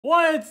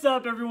What's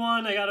up,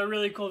 everyone? I got a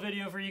really cool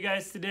video for you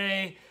guys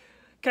today.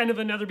 Kind of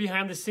another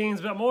behind the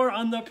scenes, but more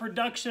on the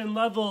production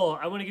level.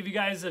 I want to give you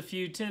guys a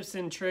few tips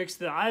and tricks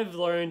that I've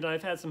learned and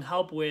I've had some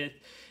help with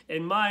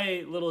in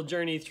my little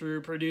journey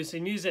through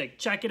producing music.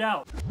 Check it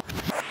out.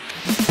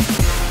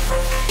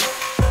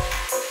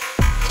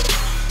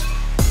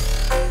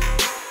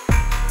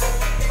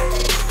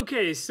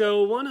 Okay,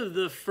 so one of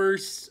the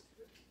first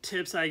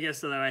tips I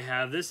guess that I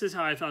have, this is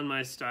how I found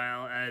my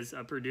style as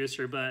a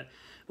producer, but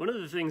one of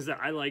the things that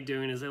I like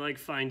doing is I like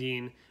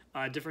finding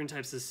different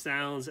types of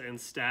sounds and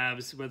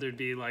stabs, whether it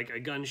be like a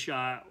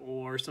gunshot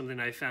or something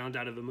I found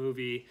out of a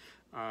movie,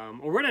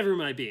 or whatever it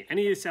might be.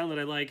 Any sound that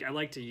I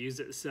like to use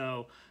it.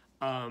 So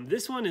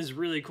this one is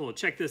really cool.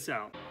 Check this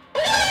out.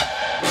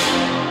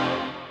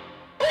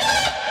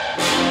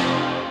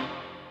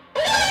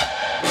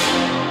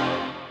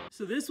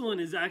 So this one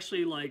is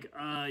actually like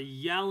a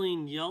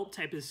yelling yelp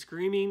type of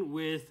screaming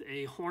with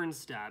a horn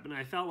stab, and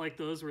I felt like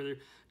those were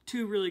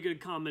two really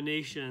good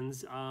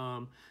combinations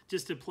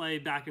just to play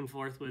back and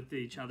forth with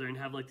each other and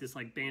have like this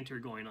like banter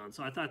going on.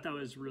 So I thought that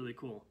was really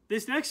cool.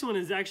 This next one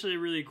is actually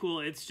really cool.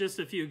 It's just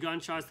a few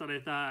gunshots that I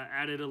thought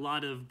added a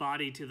lot of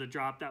body to the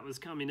drop that was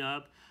coming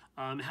up.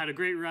 It had a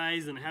great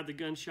rise, and it had the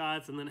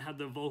gunshots, and then it had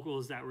the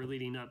vocals that were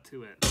leading up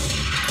to it.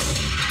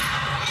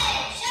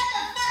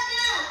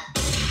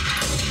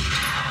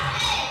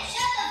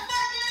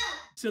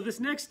 So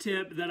this next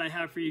tip that I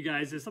have for you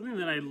guys is something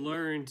that I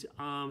learned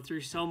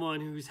through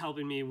someone who's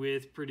helping me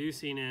with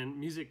producing and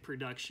music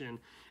production,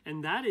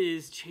 and that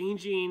is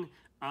changing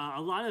not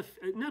a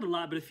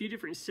lot, but a few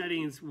different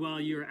settings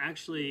while you're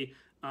actually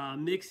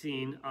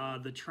mixing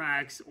the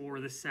tracks or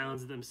the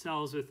sounds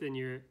themselves within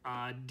your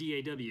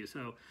DAW.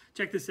 So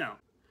check this out.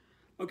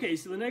 Okay,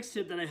 so the next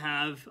tip that I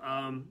have,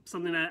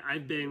 something that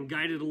I've been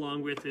guided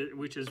along with it,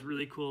 which is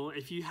really cool.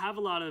 If you have a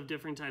lot of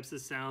different types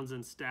of sounds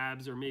and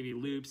stabs or maybe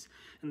loops,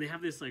 and they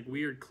have this like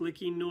weird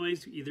clicking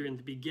noise either in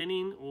the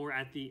beginning or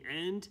at the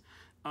end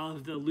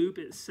of the loop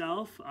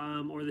itself,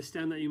 or the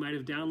stem that you might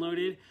have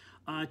downloaded,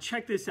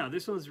 check this out.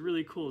 This one's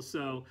really cool.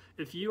 So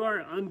if you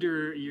are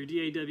under your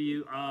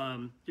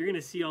DAW, you're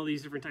gonna see all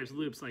these different types of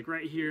loops. Like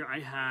right here, I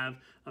have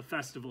a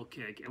festival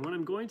kick. And what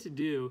I'm going to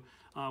do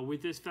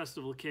with this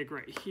festival kick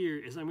right here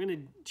is I'm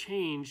gonna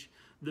change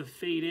the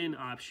fade in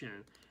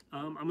option.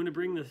 I'm gonna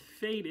bring the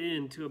fade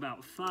in to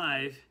about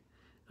 5.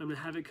 I'm gonna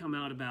have it come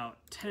out about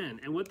 10.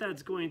 And what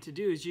that's going to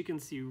do is you can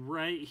see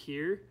right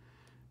here,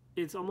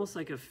 it's almost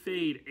like a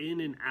fade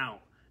in and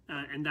out.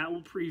 And that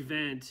will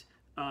prevent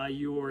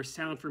your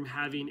sound from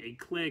having a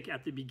click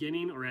at the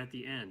beginning or at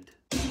the end.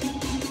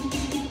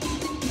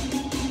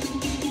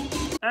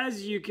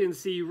 As you can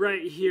see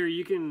right here,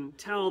 you can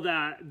tell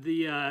that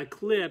the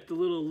clip, the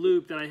little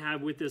loop that I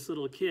have with this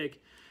little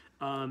kick,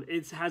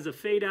 it has a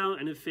fade out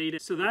and a fade in.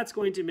 So that's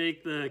going to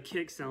make the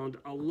kick sound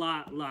a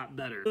lot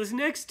better. This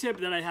next tip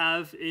that I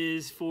have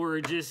is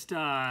for just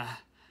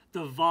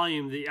the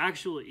volume, the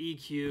actual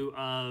EQ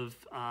of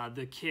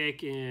the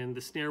kick and the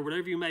snare,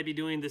 whatever you might be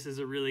doing, this is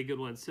a really good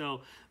one.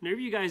 So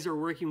whenever you guys are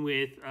working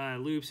with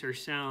loops or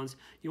sounds,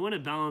 you want to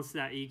balance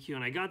that EQ.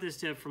 And I got this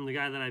tip from the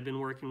guy that I've been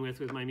working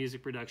with my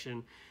music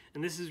production.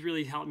 And this has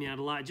really helped me out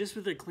a lot, just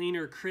with a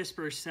cleaner,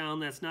 crisper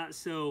sound that's not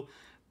so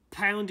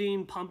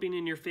pounding, pumping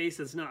in your face,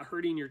 that's not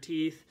hurting your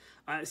teeth.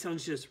 It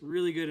sounds just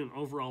really good and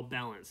overall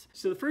balanced.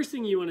 So the first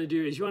thing you want to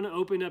do is you want to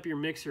open up your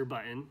mixer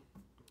button.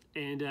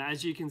 And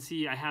as you can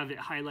see, I have it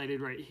highlighted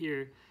right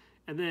here.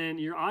 And then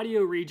your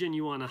audio region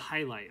you want to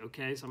highlight,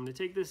 okay? So I'm going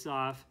to take this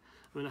off.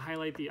 I'm going to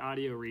highlight the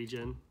audio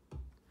region.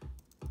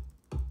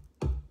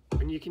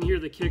 And you can hear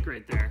the kick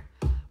right there.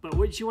 But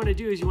what you want to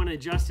do is you want to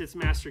adjust its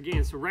master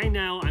gain. So right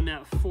now I'm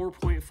at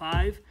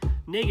 4.5,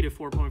 negative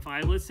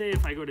 4.5. Let's say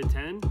if I go to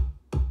 10,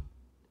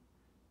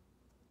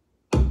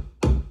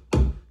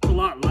 it's a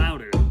lot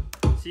louder.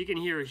 So you can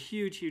hear a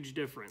huge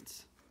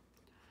difference.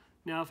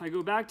 Now, if I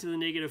go back to the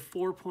negative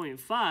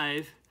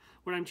 4.5,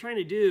 what I'm trying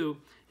to do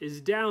is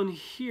down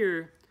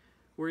here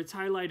where it's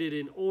highlighted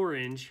in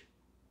orange,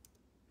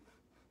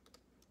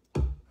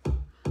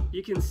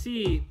 you can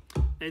see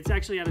it's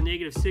actually at a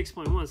negative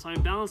 6.1. So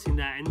I'm balancing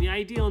that. And the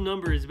ideal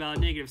number is about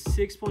negative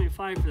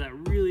 6.5 for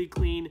that really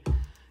clean,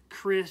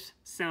 crisp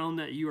sound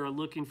that you are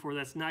looking for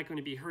that's not going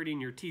to be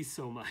hurting your teeth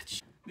so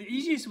much. The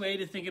easiest way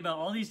to think about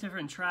all these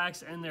different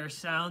tracks and their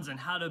sounds and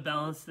how to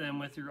balance them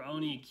with your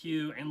own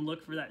EQ and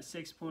look for that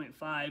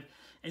 6.5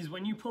 is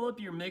when you pull up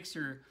your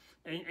mixer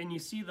and you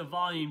see the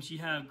volumes, you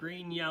have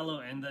green,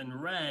 yellow, and then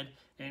red.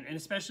 And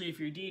especially if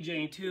you're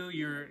DJing too,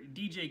 your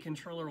DJ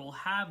controller will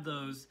have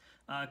those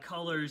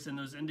colors and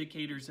those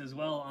indicators as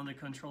well on the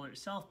controller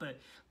itself. But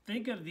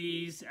think of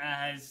these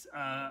as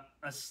a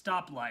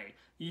stoplight.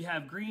 You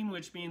have green,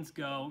 which means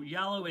go,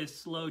 yellow is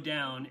slow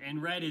down,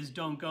 and red is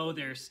don't go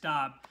there,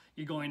 stop,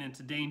 you're going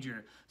into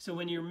danger. So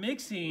when you're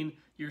mixing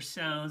your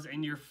sounds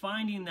and you're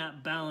finding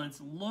that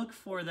balance, look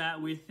for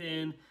that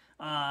within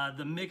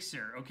the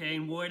mixer, okay,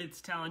 and what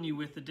it's telling you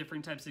with the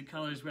different types of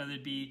colors, whether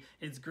it be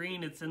it's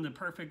green, it's in the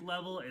perfect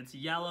level, it's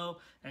yellow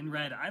and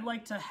red. I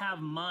like to have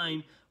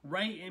mine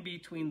right in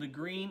between the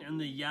green and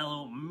the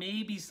yellow,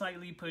 maybe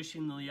slightly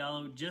pushing the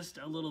yellow just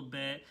a little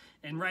bit,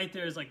 and right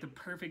there is like the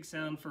perfect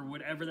sound for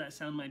whatever that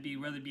sound might be,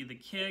 whether it be the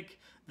kick,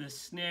 the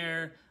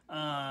snare,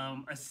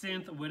 a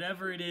synth,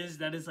 whatever it is.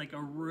 That is like a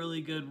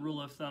really good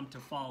rule of thumb to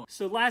follow.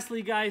 So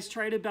lastly, guys,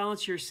 try to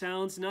balance your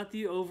sounds, not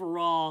the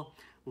overall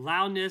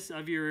loudness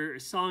of your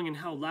song and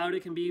how loud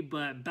it can be,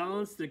 but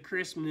balance the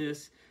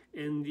crispness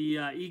and the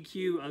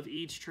EQ of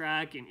each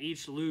track and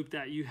each loop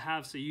that you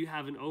have, so you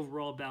have an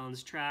overall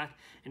balanced track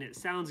and it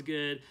sounds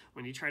good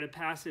when you try to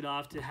pass it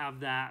off to have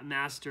that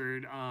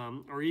mastered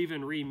or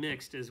even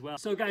remixed as well.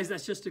 So guys,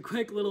 that's just a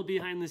quick little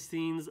behind the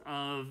scenes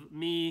of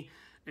me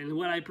and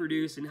what I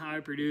produce and how I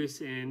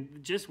produce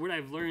and just what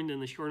I've learned in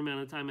the short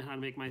amount of time and how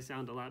to make my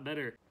sound a lot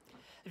better.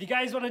 If you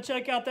guys want to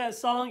check out that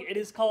song, it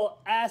is called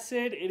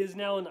Acid. It is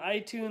now on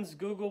iTunes,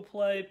 Google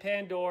Play,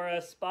 Pandora,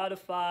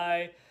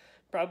 Spotify,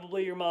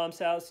 probably your mom's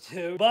house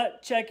too.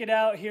 But check it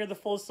out, hear the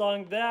full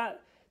song. That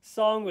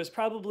song was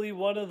probably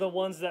one of the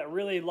ones that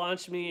really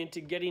launched me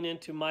into getting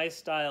into my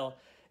style.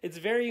 It's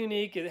very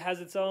unique. It has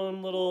its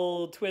own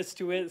little twist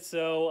to it,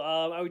 so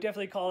I would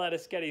definitely call that a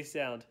Skeddy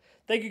sound.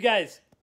 Thank you guys.